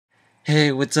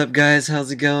Hey, what's up guys?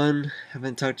 How's it going?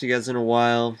 Haven't talked to you guys in a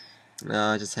while.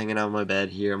 Just hanging out on my bed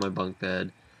here, my bunk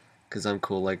bed, because I'm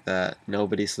cool like that.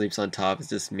 Nobody sleeps on top, it's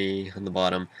just me on the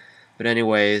bottom. But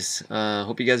anyways,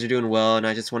 hope you guys are doing well, and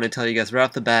I just want to tell you guys right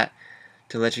off the bat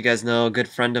to let you guys know, a good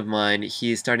friend of mine,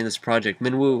 he's starting this project.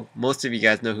 Minwoo, most of you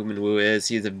guys know who Minwoo is.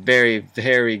 He's a very,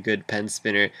 very good pen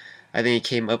spinner. I think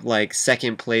he came up like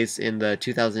second place in the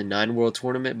 2009 World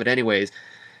Tournament. But anyways,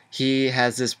 he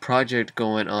has this project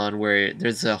going on where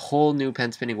there's a whole new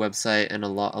pen spinning website and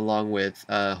along with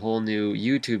a whole new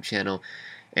YouTube channel.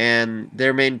 And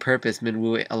their main purpose,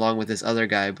 Minwoo, along with this other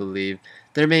guy, I believe,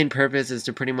 their main purpose is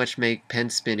to pretty much make pen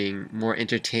spinning more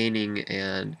entertaining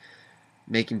and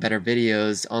making better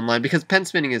videos online, because pen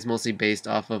spinning is mostly based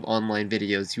off of online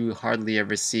videos. You hardly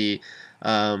ever see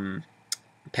um,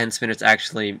 pen spinners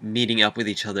actually meeting up with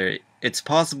each other. It's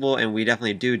possible, and we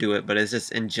definitely do it, but it's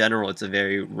just in general, it's a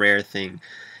very rare thing.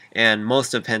 And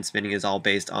most of pen spinning is all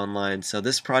based online. So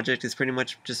this project is pretty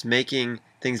much just making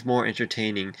things more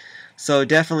entertaining. So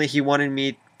definitely he wanted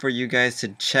me for you guys to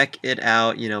check it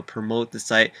out, promote the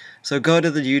site. So go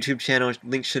to the YouTube channel,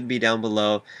 link should be down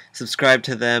below. Subscribe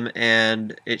to them,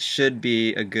 and it should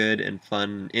be a good and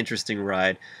fun, interesting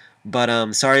ride.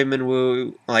 But sorry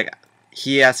Minwoo, like,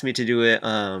 he asked me to do it.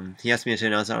 He asked me to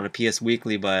announce it on a PS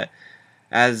Weekly, but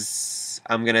as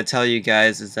I'm gonna tell you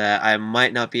guys, is that I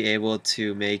might not be able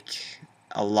to make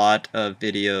a lot of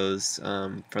videos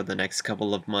for the next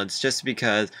couple of months, just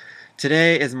because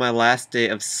today is my last day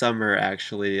of summer.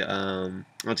 Actually, I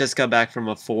just got back from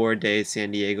a 4-day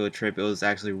San Diego trip. It was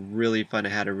actually really fun. I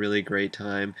had a really great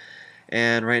time,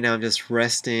 and right now I'm just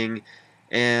resting.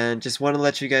 And just want to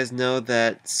let you guys know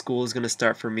that school is going to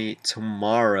start for me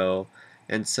tomorrow,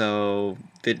 and so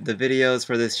the videos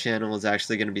for this channel is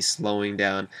actually going to be slowing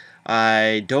down.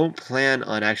 I don't plan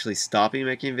on actually stopping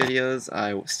making videos.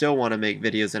 I still want to make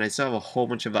videos, and I still have a whole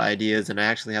bunch of ideas, and I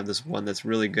actually have this one that's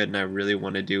really good and I really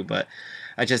want to do, but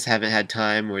I just haven't had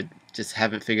time, or just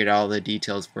haven't figured out all the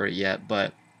details for it yet.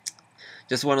 But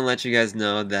just want to let you guys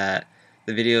know that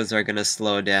the videos are going to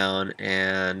slow down,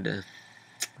 and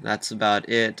that's about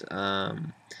it.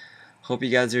 Hope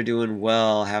you guys are doing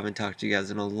well. Haven't talked to you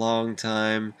guys in a long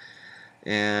time,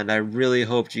 and I really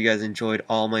hoped you guys enjoyed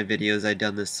all my videos I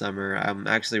done this summer. I'm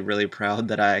actually really proud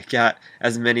that I got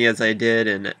as many as I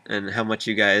did, and how much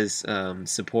you guys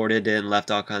supported it and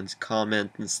left all kinds of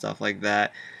comments and stuff like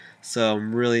that. So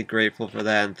I'm really grateful for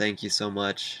that, and thank you so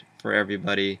much for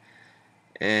everybody,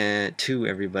 and to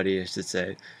everybody I should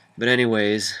say. But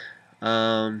anyways,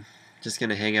 just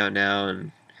gonna hang out now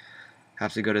and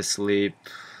have to go to sleep,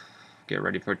 get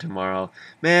ready for tomorrow.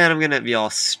 Man, I'm gonna be all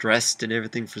stressed and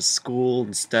everything for school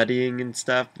and studying and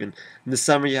stuff. And in the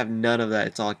summer, you have none of that.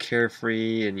 It's all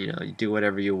carefree, and you do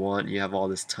whatever you want. You have all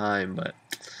this time, but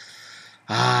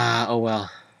oh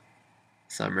well.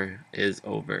 Summer is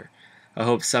over. I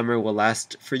hope summer will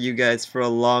last for you guys for a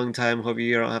long time. Hope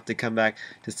you don't have to come back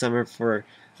to summer for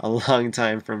a long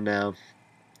time from now.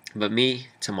 But me,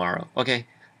 tomorrow. Okay,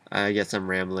 I guess I'm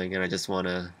rambling, and I just want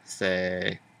to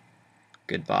say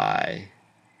goodbye.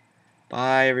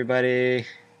 Bye, everybody.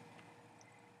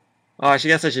 Oh, I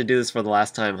guess I should do this for the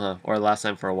last time, huh? Or last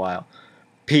time for a while.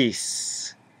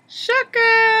 Peace.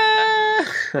 Shaka!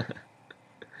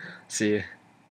 See you.